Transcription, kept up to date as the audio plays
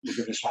We'll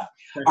give it a shot.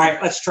 All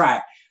right, let's try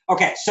it.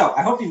 Okay, so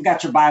I hope you've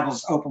got your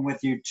Bibles open with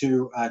you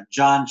to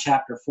John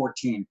chapter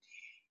 14.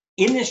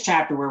 In this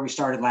chapter where we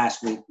started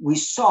last week, we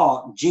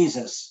saw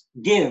Jesus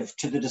give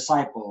to the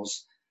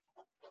disciples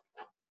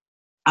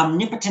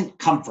omnipotent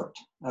comfort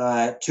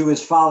to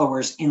his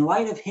followers in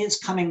light of his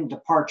coming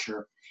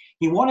departure.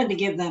 He wanted to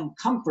give them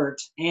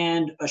comfort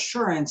and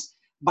assurance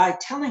by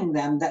telling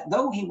them that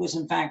though he was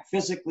in fact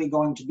physically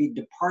going to be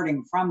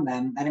departing from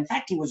them, that in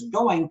fact he was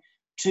going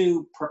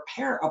to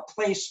prepare a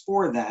place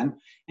for them,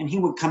 and he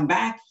would come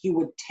back, he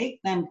would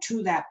take them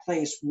to that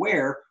place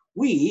where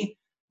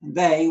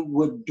they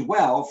would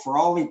dwell for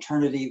all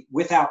eternity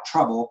without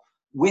trouble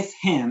with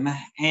him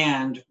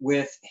and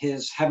with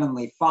his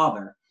heavenly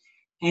Father.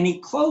 And he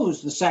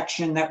closed the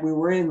section that we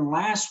were in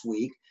last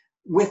week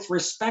with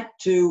respect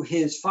to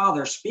his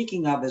Father,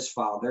 speaking of his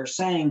Father,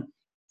 saying,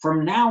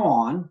 from now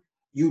on,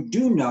 you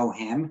do know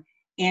him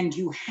and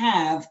you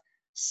have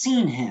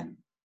seen him.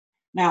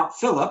 Now,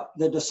 Philip,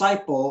 the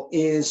disciple,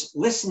 is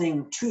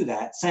listening to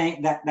that,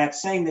 saying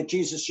that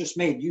Jesus just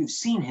made, you've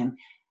seen him.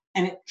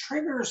 And it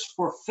triggers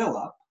for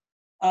Philip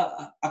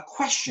a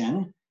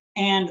question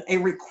and a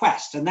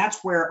request. And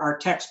that's where our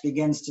text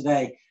begins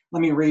today.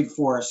 Let me read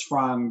for us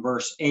from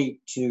verse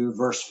 8 to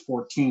verse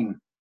 14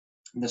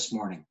 this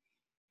morning.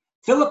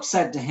 Philip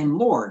said to him,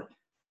 Lord,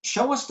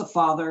 show us the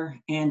Father,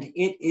 and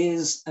it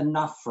is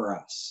enough for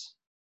us.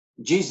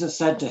 Jesus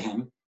said to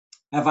him,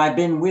 have I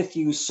been with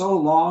you so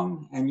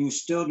long, and you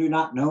still do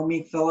not know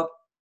me, Philip?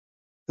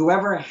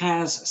 Whoever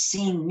has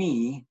seen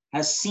me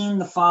has seen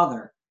the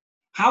Father.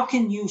 How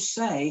can you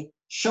say,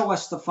 show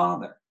us the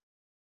Father?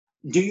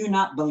 Do you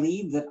not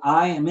believe that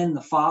I am in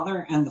the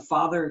Father, and the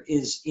Father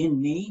is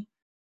in me?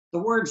 The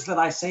words that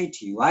I say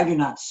to you, I do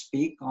not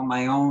speak on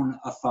my own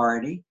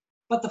authority,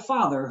 but the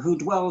Father who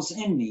dwells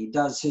in me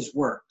does his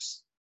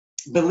works.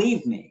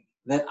 Believe me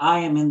that I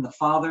am in the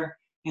Father,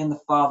 and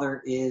the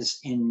Father is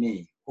in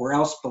me, or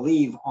else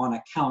believe on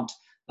account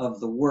of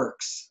the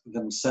works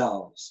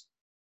themselves.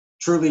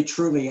 Truly,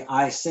 truly,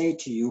 I say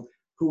to you,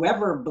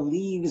 whoever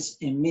believes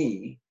in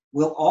me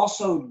will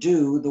also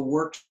do the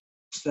works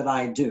that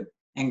I do,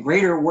 and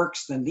greater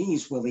works than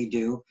these will he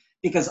do,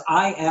 because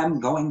I am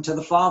going to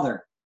the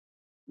Father.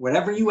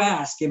 Whatever you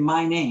ask in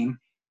my name,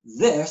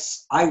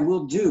 this I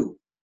will do,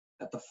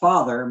 that the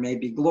Father may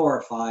be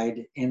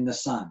glorified in the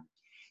Son.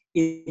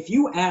 If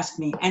you ask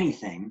me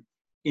anything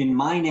in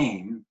my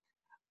name,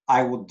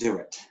 I will do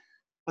it.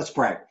 Let's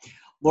pray.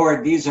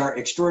 Lord, these are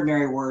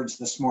extraordinary words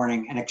this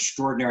morning and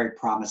extraordinary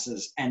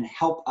promises, and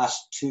help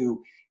us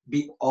to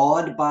be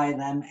awed by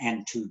them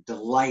and to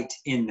delight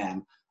in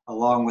them,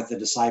 along with the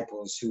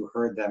disciples who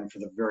heard them for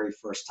the very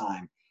first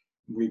time.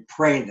 We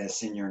pray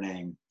this in your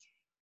name.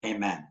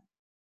 Amen.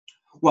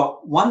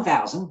 Well,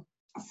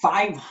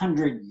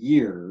 1,500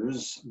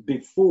 years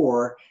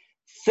before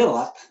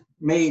Philip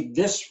made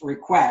this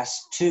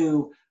request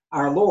to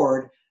our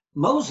Lord,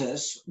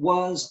 Moses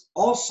was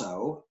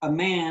also a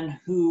man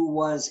who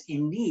was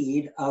in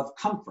need of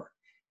comfort.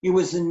 He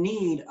was in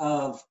need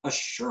of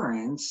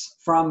assurance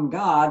from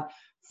God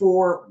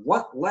for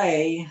what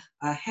lay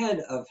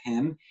ahead of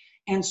him.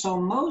 And so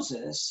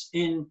Moses,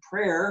 in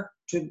prayer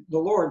to the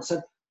Lord,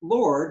 said,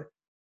 Lord,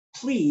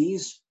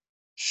 please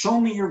show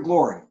me your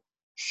glory.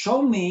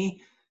 Show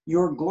me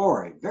your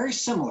glory. Very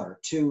similar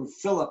to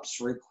Philip's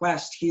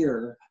request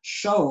here,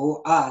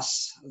 show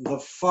us the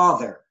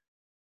Father.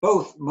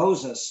 Both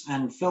Moses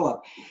and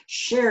Philip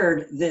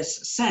shared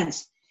this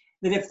sense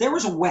that if there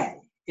was a way,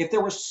 if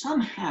there was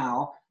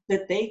somehow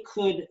that they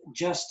could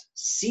just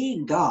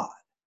see God,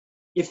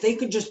 if they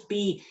could just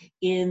be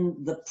in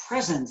the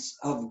presence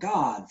of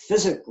God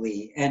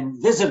physically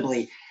and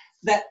visibly,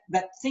 that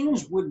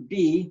things would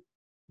be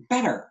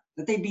better,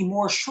 that they'd be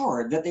more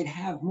assured, that they'd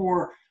have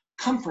more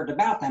comfort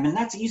about them. And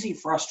that's easy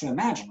for us to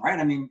imagine, right?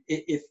 I mean,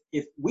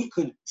 if we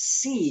could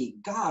see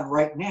God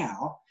right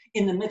now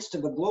in the midst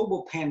of a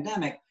global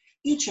pandemic,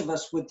 each of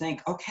us would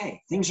think,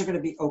 okay, things are going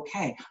to be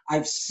okay.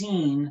 I've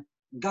seen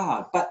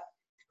God. But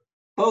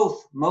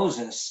both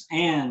Moses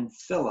and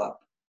Philip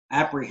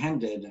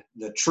apprehended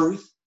the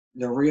truth,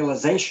 the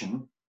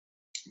realization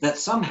that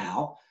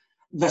somehow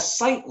the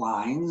sight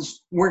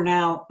lines were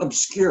now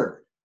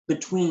obscured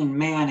between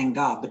man and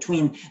God,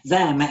 between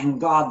them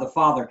and God the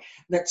Father,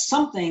 that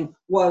something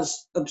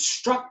was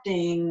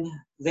obstructing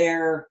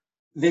their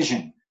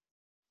vision.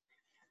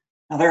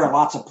 Now, there are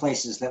lots of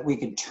places that we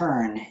can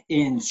turn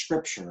in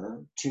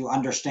Scripture to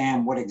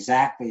understand what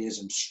exactly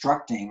is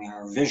obstructing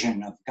our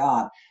vision of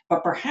God.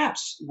 But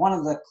perhaps one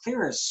of the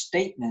clearest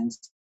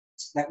statements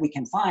that we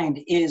can find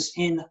is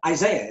in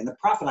Isaiah, in the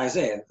prophet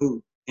Isaiah,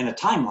 who in a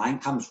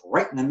timeline comes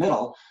right in the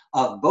middle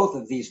of both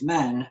of these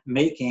men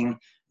making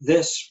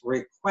this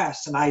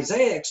request. And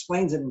Isaiah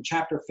explains it in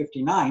chapter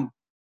 59,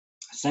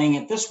 saying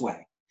it this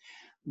way: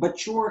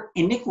 but your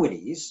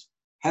iniquities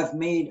have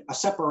made a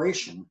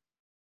separation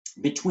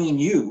between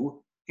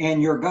you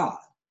and your God,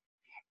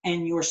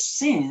 and your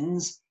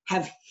sins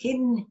have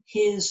hidden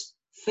his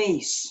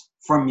face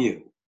from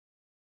you.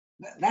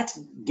 That's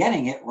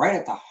getting it right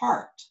at the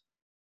heart.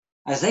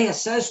 Isaiah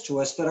says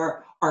to us that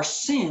Our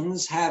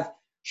sins have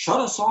shut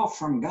us off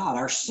from God.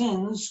 Our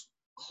sins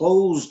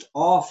closed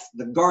off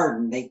the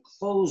garden. They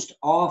closed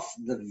off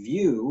the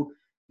view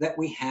that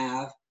we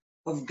have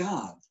of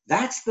God.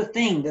 That's the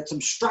thing that's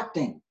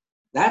obstructing.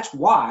 That's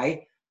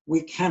why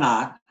we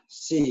cannot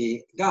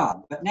see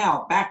God. But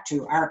now back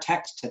to our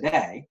text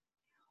today.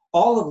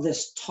 All of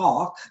this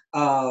talk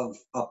of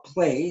a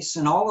place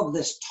and all of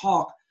this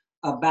talk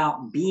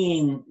about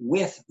being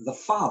with the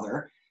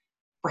Father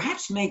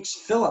perhaps makes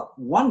Philip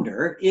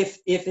wonder if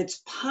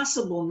it's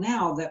possible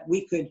now that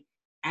we could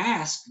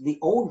ask the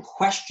old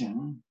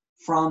question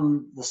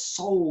from the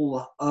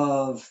soul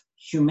of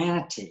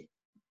humanity.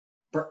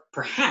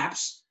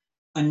 Perhaps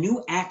a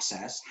new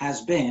access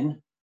has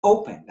been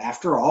opened.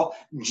 After all,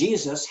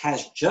 Jesus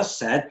has just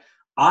said,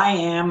 I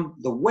am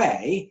the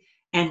way.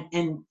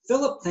 And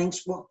Philip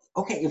thinks, well,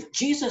 okay, if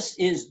Jesus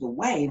is the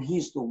way and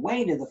he's the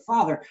way to the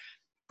Father,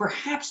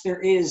 perhaps there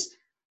is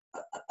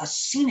a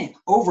scenic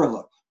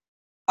overlook,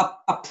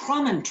 a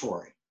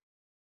promontory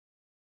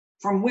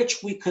from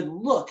which we could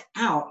look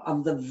out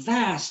of the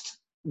vast,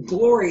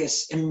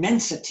 glorious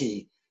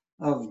immensity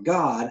of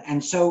God.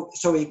 And so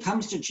he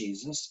comes to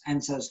Jesus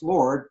and says,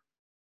 Lord,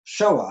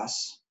 show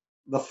us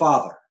the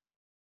Father.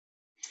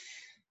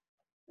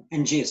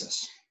 And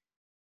Jesus,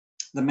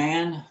 the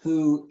man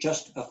who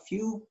just a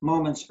few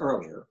moments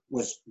earlier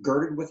was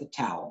girded with a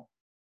towel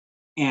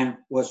and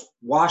was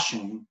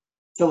washing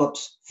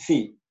Philip's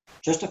feet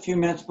just a few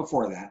minutes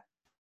before that,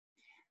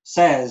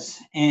 says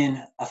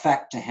in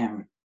effect to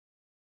him,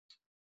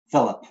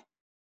 Philip,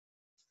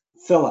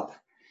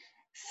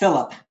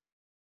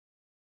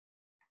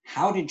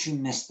 how did you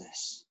miss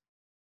this?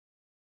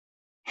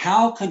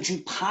 How could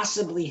you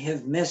possibly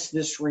have missed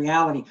this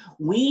reality?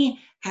 We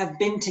have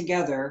been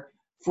together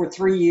for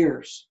 3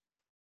 years.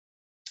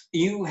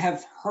 You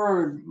have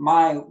heard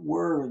my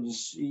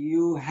words.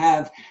 You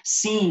have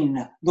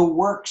seen the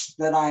works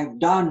that I've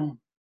done.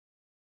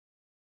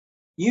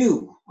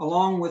 You,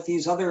 along with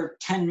these other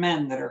 10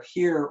 men that are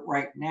here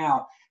right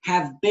now,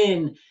 have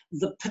been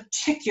the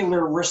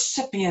particular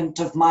recipient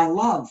of my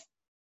love.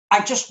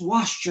 I just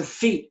washed your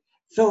feet.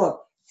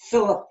 Philip,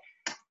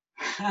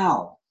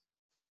 how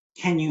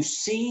can you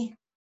see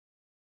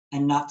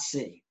and not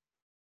see?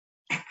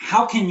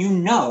 How can you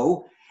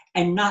know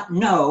and not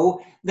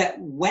know that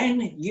when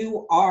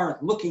you are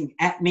looking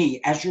at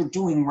me, as you're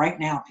doing right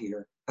now,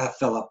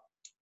 Philip,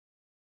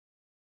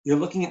 you're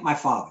looking at my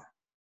Father,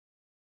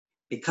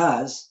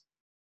 because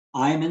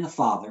I am in the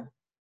Father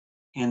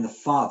and the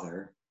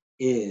Father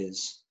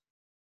is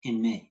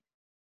in me.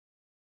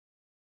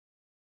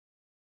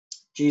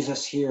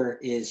 Jesus here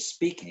is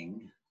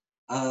speaking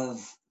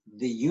of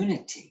the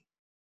unity,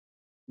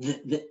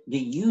 the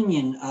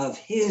union of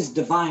his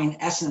divine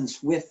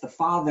essence with the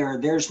Father.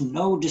 There's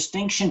no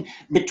distinction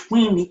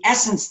between the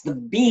essence, the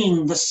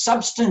being, the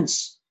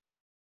substance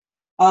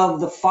of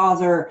the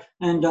Father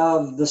and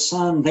of the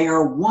Son. They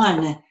are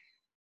one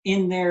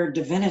in their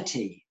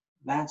divinity.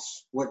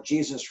 That's what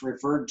Jesus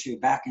referred to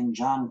back in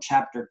John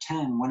chapter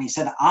 10 when he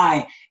said,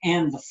 I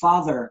and the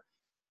Father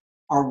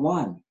are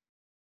one.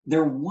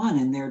 They're one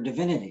in their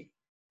divinity.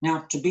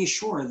 Now, to be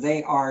sure,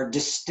 they are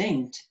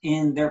distinct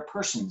in their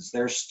persons.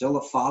 There's still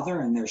a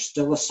Father and there's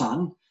still a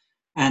Son,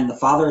 and the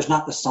Father is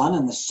not the Son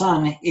and the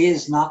Son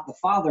is not the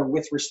Father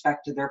with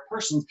respect to their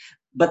persons,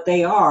 but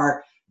they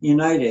are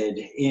united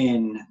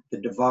in the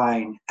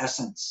divine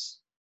essence.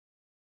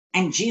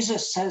 And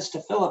Jesus says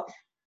to Philip,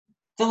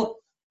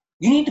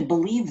 you need to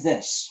believe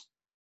this.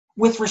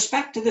 With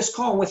respect to this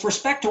call, with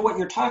respect to what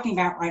you're talking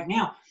about right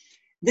now,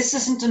 this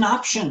isn't an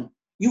option.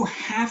 You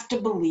have to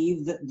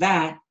believe that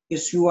that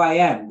is who I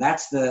am.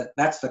 That's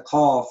the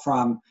call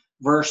from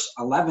verse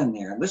 11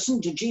 there.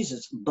 Listen to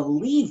Jesus.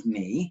 Believe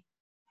me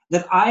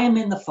that I am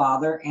in the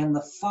Father and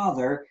the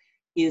Father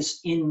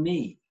is in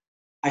me.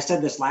 I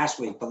said this last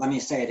week, but let me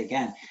say it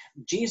again.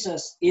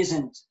 Jesus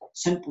isn't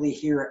simply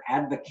here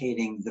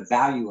advocating the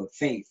value of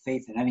faith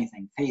in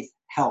anything. Faith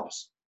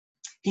helps.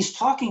 He's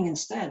talking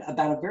instead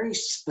about a very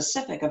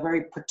specific, a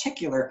very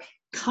particular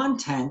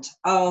content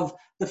of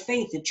the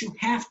faith, that you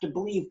have to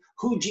believe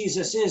who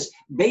Jesus is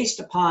based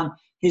upon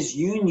his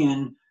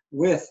union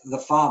with the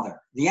Father.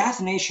 The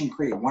Athanasian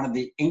Creed, one of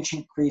the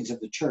ancient creeds of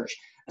the church,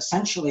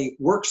 essentially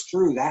works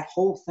through that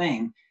whole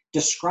thing,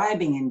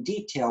 describing in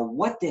detail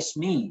what this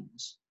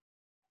means.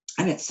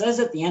 And it says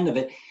at the end of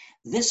it,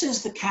 this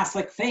is the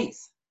Catholic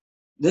faith.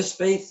 This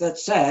faith that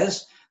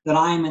says that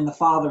I am in the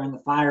Father and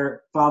the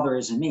Father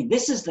is in me.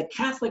 This is the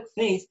Catholic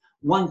faith.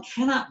 One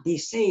cannot be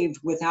saved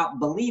without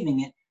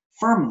believing it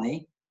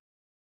firmly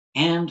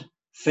and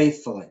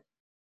faithfully.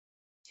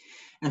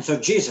 And so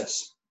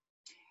Jesus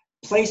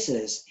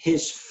places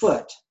his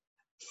foot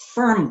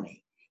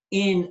firmly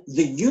in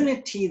the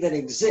unity that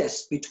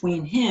exists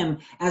between him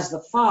as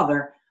the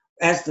Father,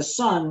 as the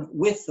Son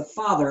with the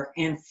Father,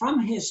 and from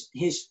his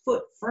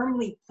foot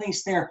firmly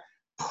placed there,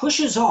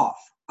 pushes off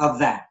of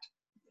that.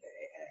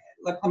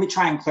 Let me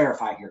try and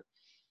clarify here.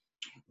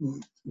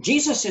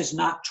 Jesus is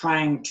not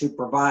trying to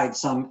provide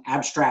some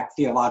abstract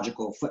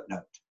theological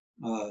footnote,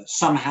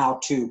 somehow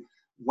to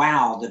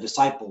wow the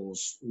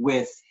disciples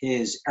with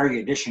his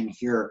erudition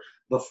here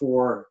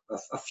before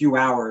a few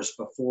hours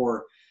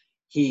before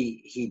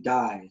he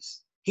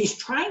dies. He's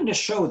trying to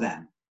show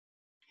them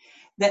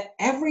that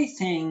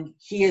everything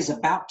he is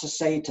about to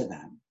say to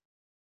them,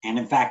 and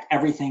in fact,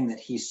 everything that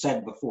he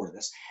said before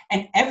this,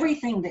 and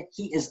everything that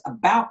he is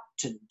about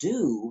to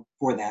do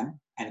for them,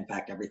 and in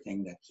fact,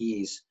 everything that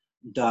he's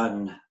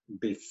done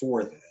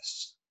before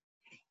this,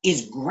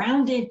 is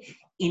grounded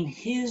in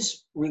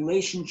his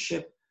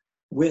relationship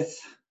with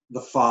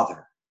the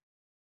Father.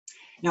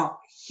 Now,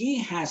 he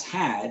has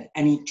had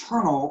an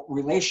eternal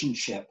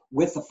relationship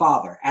with the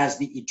Father as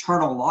the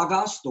eternal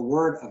Logos, the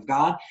Word of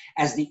God,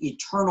 as the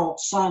eternal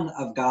Son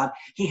of God.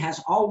 He has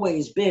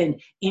always been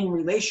in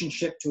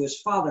relationship to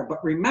his Father.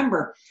 But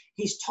remember,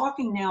 he's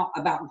talking now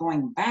about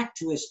going back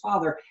to his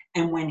Father.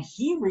 And when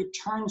he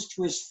returns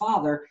to his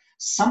Father,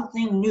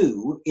 something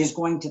new is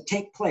going to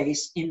take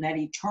place in that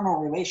eternal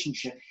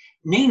relationship,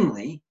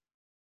 namely,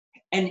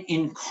 an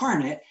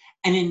incarnate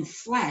and in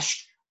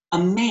flesh, a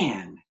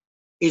man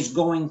is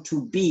going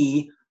to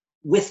be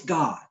with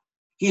God.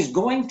 He's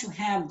going to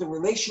have the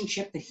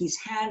relationship that he's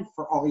had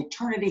for all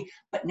eternity,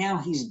 but now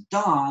he's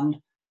donned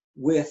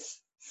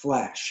with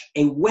flesh.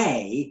 A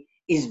way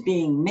is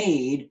being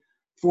made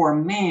for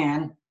a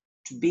man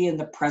to be in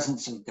the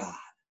presence of God,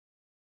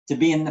 to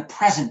be in the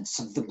presence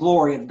of the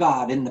glory of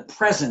God, in the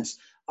presence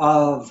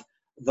of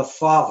the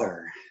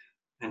Father.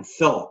 And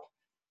Philip,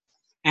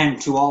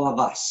 and to all of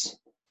us,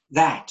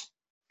 that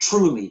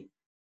truly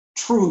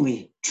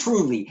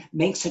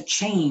makes a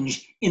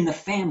change in the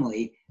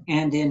family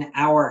and in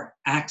our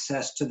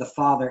access to the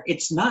Father.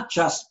 It's not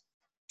just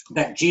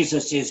that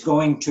Jesus is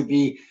going to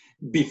be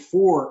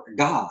before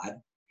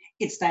God.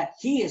 It's that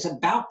he is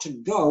about to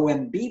go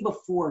and be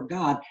before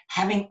God,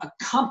 having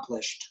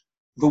accomplished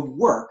the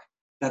work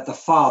that the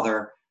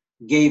Father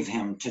gave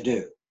him to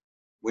do,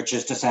 which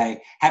is to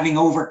say, having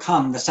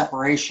overcome the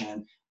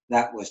separation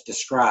that was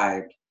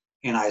described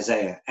in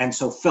Isaiah. And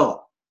so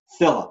Philip,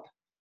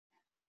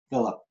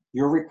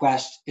 your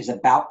request is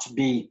about to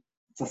be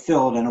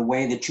fulfilled in a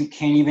way that you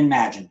can't even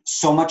imagine,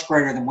 so much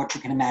greater than what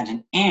you can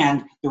imagine.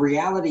 And the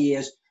reality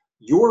is,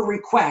 your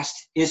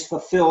request is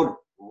fulfilled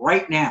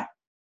right now.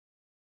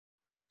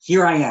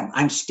 Here I am.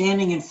 I'm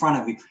standing in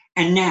front of you.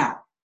 And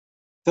now,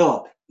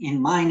 Philip, in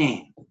my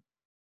name,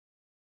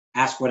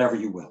 ask whatever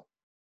you will.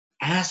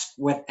 Ask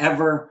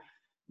whatever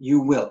you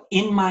will.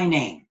 In my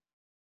name.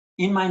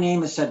 In my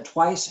name is said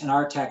twice in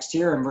our text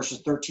here in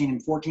verses 13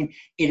 and 14.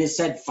 It is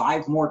said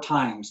 5 more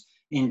times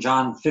in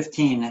John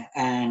 15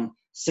 and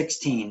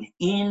 16.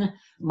 In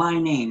my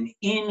name,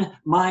 in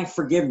my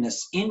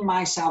forgiveness, in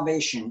my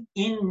salvation,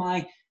 in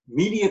my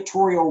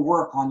mediatorial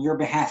work on your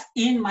behalf,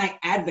 in my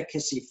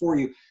advocacy for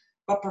you,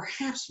 but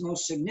perhaps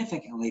most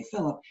significantly,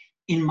 Philip,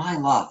 in my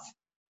love,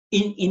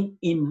 in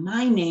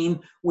my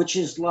name, which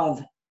is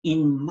love,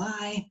 in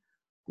my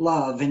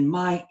love, in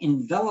my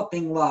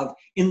enveloping love,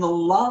 in the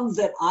love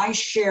that I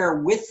share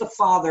with the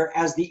Father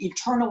as the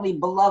eternally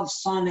beloved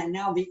Son and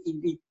now the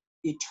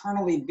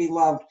eternally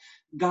beloved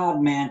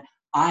God-man,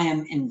 I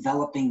am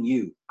enveloping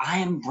you. I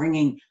am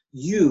bringing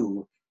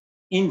you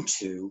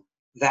into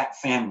that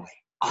family.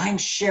 I'm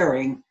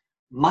sharing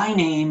my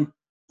name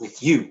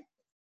with you.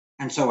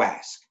 And so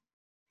ask.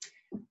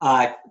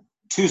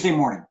 Tuesday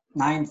morning,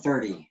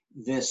 9:30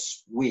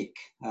 this week,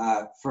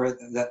 for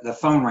the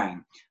phone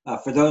rang.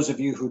 For those of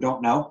you who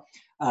don't know,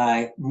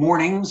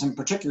 mornings, and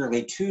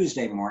particularly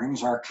Tuesday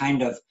mornings, are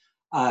kind of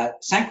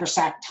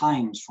sacrosanct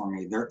times for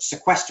me. They're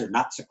sequestered,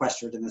 not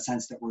sequestered in the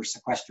sense that we're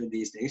sequestered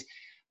these days,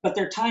 but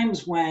they're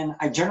times when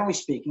I, generally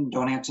speaking,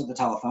 don't answer the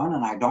telephone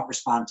and I don't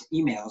respond to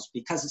emails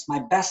because it's my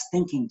best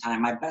thinking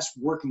time, my best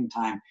working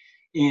time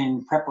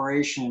in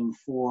preparation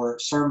for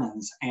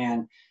sermons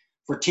and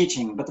for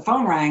teaching. But the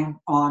phone rang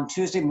on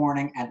Tuesday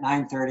morning at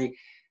 9:30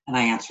 and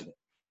I answered it.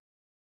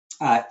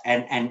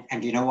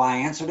 And do you know why I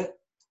answered it?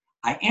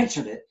 I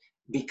answered it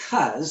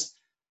because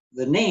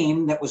the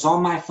name that was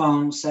on my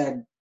phone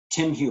said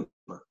Tim Huber.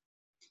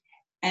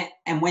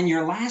 And when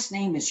your last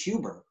name is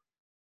Huber,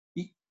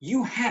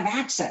 you have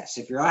access.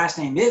 If your last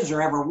name is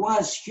or ever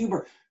was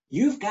Huber,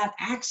 you've got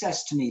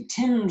access to me.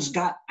 Tim's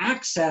got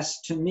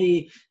access to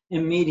me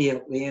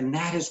immediately. And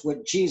that is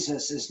what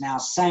Jesus is now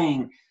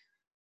saying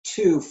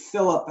to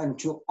Philip and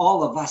to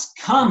all of us.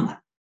 Come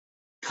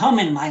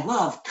in my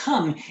love,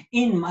 come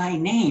in my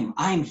name.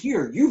 I'm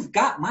here. You've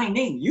got my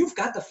name. You've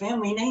got the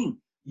family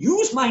name.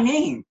 Use my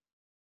name.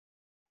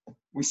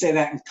 We say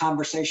that in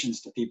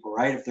conversations to people,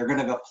 right? If they're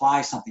going to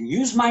apply something,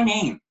 use my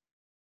name,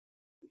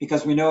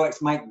 because we know it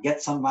might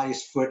get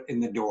somebody's foot in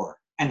the door.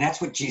 And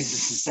that's what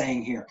Jesus is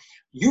saying here.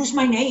 Use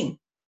my name.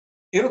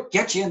 It'll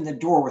get you in the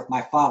door with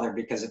my Father,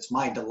 because it's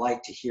my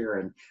delight to hear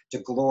and to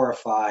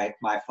glorify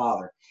my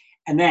Father.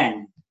 And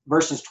then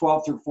verses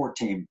 12 through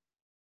 14,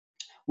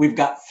 we've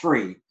got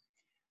 3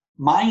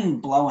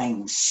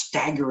 mind-blowing,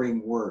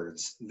 staggering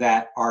words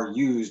that are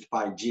used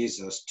by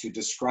Jesus to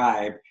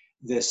describe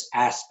this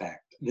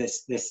aspect,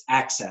 this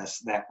access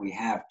that we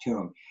have to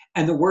him.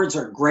 And the words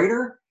are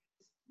greater,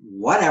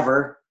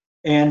 whatever,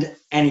 and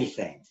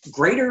anything.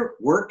 Greater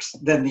works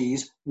than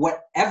these,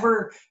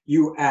 whatever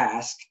you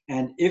ask,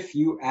 and if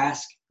you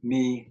ask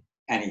me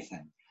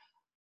anything.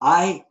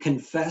 I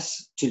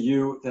confess to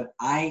you that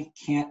I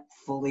can't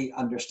fully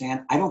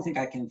understand. I don't think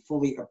I can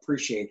fully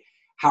appreciate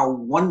how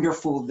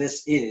wonderful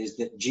this is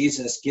that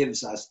Jesus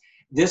gives us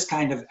this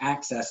kind of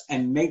access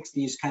and makes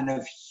these kind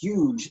of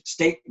huge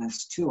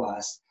statements to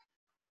us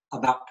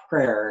about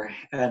prayer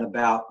and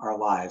about our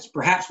lives.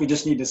 Perhaps we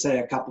just need to say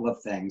a couple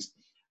of things.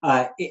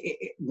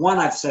 One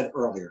I've said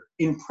earlier,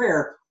 in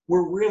prayer,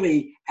 we're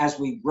really, as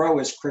we grow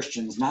as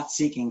Christians, not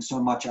seeking so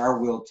much our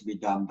will to be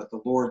done, but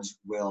the Lord's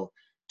will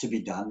to be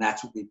done.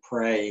 That's what we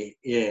pray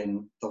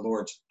in the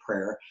Lord's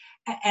Prayer.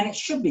 And it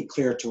should be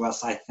clear to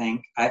us, I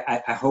think,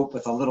 I hope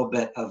with a little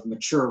bit of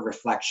mature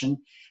reflection,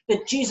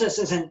 that Jesus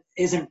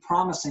isn't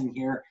promising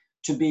here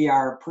to be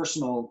our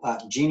personal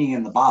genie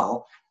in the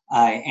bottle,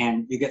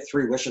 and you get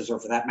 3 wishes, or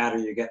for that matter,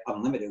 you get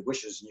unlimited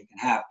wishes, and you can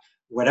have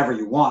whatever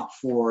you want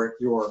for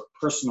your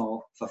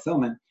personal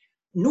fulfillment.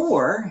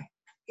 Nor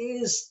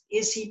is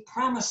he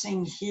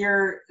promising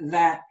here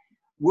that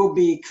we'll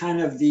be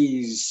kind of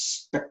these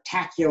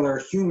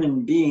spectacular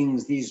human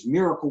beings, these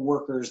miracle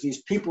workers,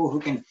 these people who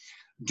can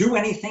do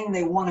anything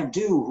they want to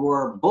do, who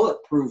are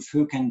bulletproof,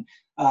 who can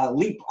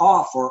leap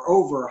off or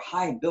over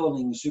high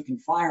buildings, who can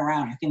fly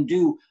around, who can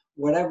do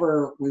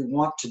whatever we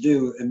want to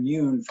do,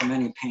 immune from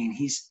any pain.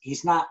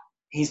 He's not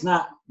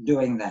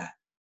doing that.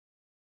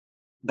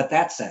 But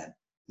that said,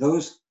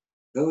 those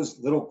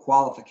little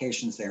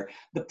qualifications there,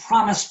 the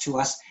promise to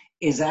us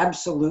is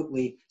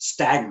absolutely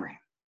staggering.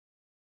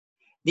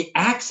 The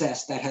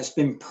access that has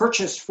been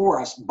purchased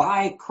for us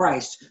by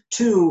Christ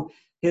to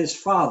his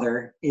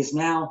Father is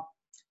now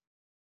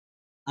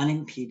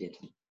unimpeded,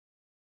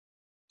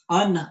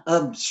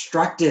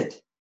 unobstructed.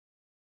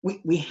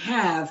 We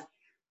have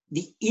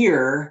the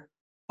ear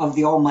of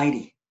the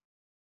Almighty.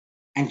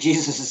 And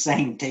Jesus is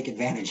saying, take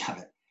advantage of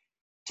it.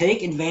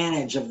 Take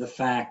advantage of the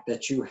fact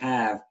that you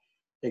have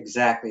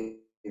exactly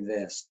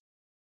this.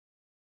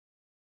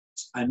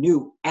 A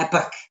new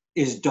epoch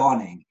is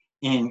dawning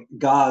in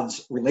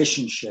God's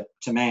relationship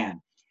to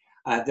man.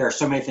 There are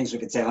so many things we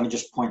could say. Let me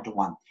just point to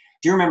one.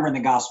 Do you remember in the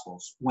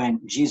Gospels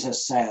when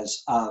Jesus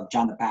says of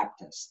John the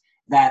Baptist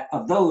that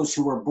of those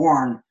who were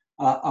born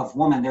of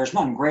woman, there's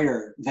none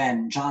greater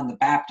than John the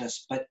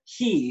Baptist, but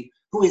he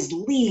who is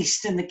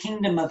least in the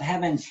kingdom of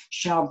heaven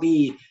shall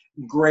be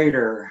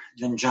greater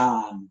than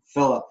John.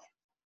 Philip,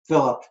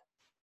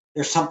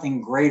 there's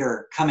something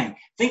greater coming.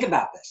 Think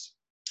about this.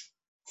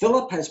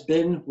 Philip has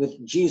been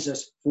with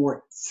Jesus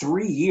for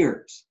 3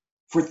 years.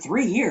 For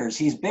 3 years,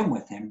 he's been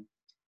with him,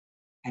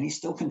 and he's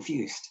still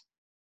confused.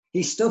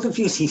 He's still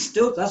confused. He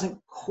still doesn't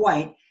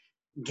quite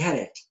get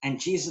it. And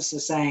Jesus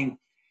is saying,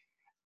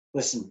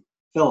 listen,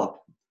 Philip,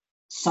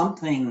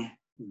 something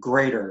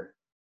greater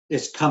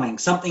is coming,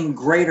 something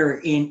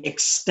greater in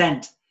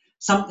extent,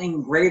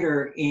 something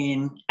greater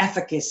in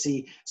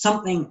efficacy,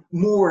 something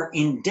more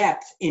in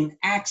depth, in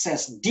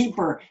access,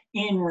 deeper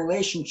in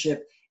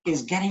relationship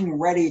is getting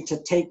ready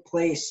to take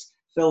place,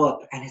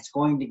 Philip, and it's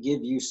going to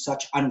give you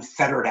such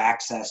unfettered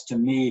access to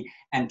me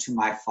and to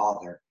my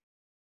Father.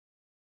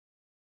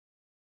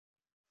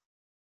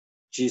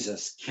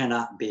 Jesus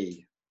cannot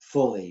be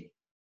fully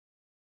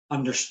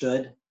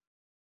understood,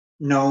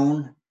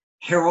 known,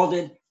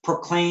 heralded,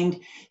 proclaimed.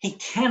 He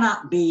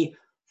cannot be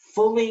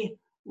fully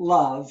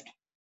loved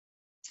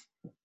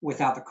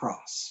without the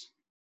cross.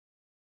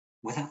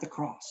 Without the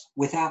cross.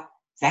 Without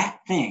that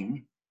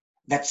thing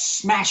that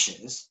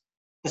smashes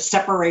the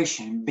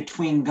separation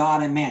between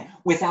God and man.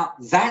 Without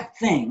that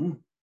thing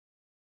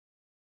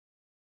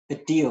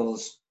that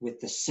deals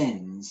with the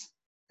sins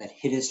that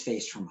hid his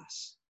face from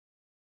us.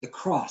 The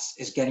cross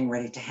is getting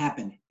ready to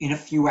happen in a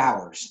few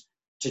hours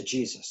to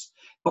Jesus.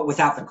 But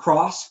without the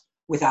cross,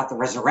 without the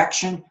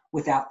resurrection,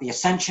 without the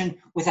ascension,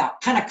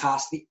 without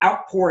Pentecost, the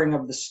outpouring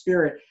of the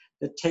Spirit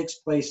that takes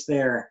place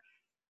there,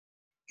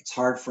 it's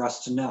hard for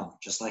us to know,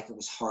 just like it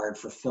was hard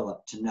for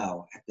Philip to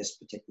know at this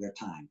particular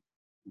time.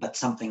 But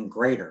something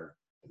greater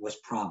was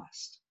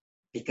promised.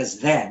 Because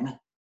then,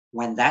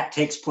 when that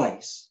takes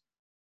place,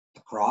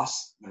 the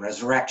cross, the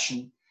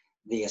resurrection,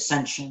 the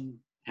ascension,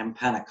 and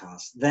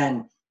Pentecost,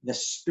 then the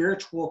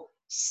spiritual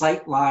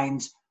sight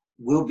lines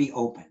will be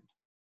opened.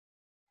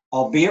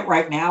 Albeit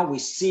right now we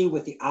see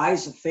with the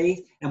eyes of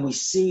faith and we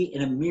see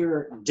in a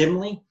mirror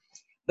dimly,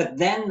 but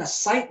then the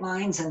sight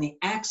lines and the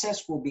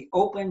access will be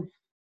open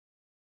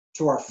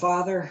to our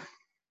Father,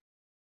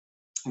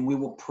 and we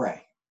will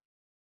pray.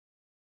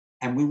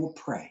 And we will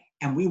pray.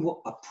 And we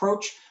will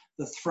approach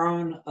the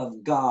throne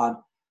of God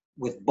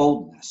with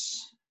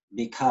boldness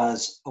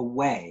because a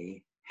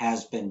way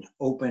has been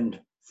opened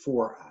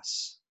for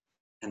us.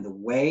 And the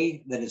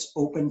way that is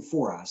opened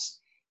for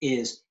us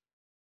is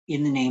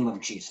in the name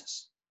of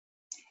Jesus.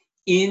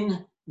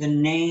 In the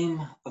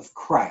name of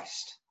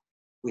Christ,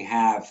 we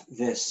have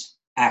this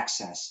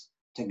access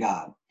to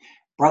God.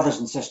 Brothers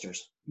and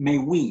sisters, may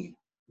we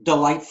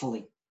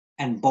delightfully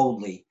and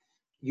boldly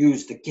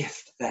use the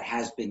gift that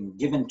has been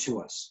given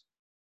to us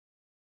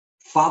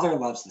Father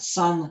loves the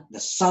Son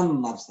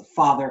loves the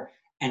Father,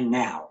 and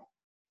now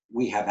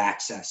we have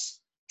access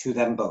to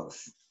them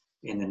both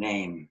in the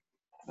name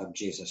of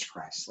Jesus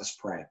Christ. Let's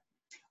pray.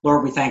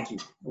 Lord, we thank you.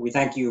 We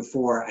thank you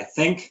for, I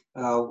think,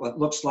 what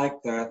looks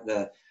like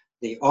the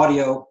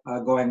audio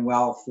going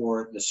well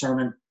for the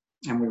sermon,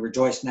 and we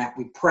rejoice in that.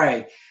 We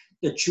pray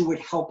that you would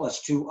help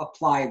us to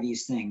apply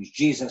these things.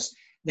 Jesus,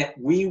 that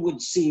we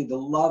would see the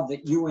love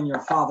that you and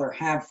your Father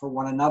have for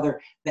one another,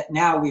 that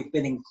now we've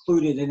been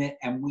included in it,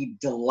 and we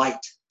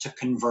delight to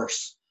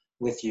converse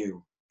with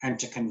you and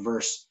to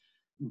converse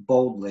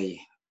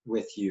boldly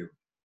with you.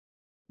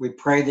 We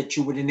pray that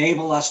you would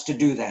enable us to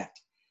do that.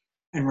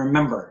 And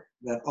remember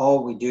that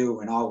all we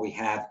do and all we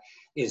have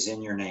is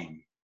in your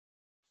name.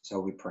 So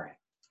we pray.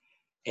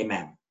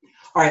 Amen.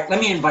 All right, let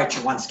me invite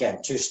you once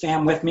again to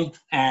stand with me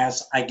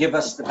as I give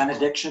us the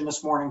benediction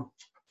this morning.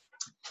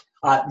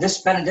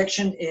 This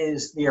benediction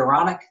is the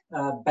Aaronic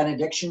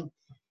benediction.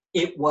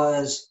 It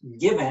was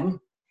given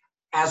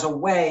as a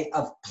way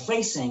of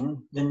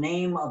placing the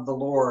name of the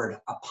Lord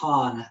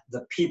upon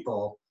the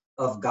people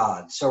of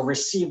God. So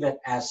receive it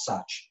as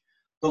such.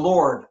 The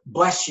Lord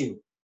bless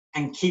you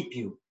and keep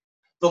you.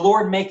 The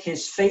Lord make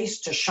his face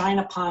to shine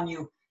upon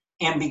you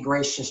and be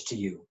gracious to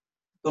you.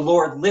 The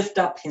Lord lift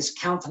up his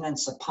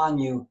countenance upon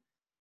you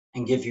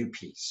and give you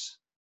peace.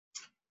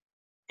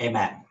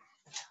 Amen.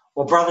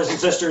 Well, brothers and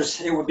sisters,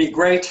 it would be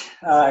great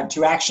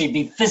to actually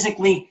be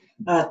physically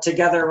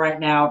together right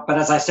now. But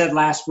as I said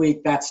last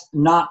week, that's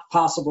not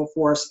possible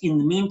for us. In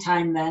the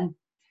meantime, then,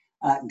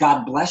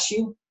 God bless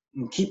you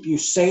and keep you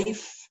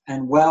safe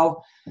and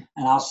well.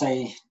 And I'll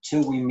say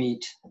till we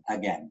meet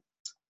again.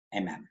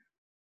 Amen.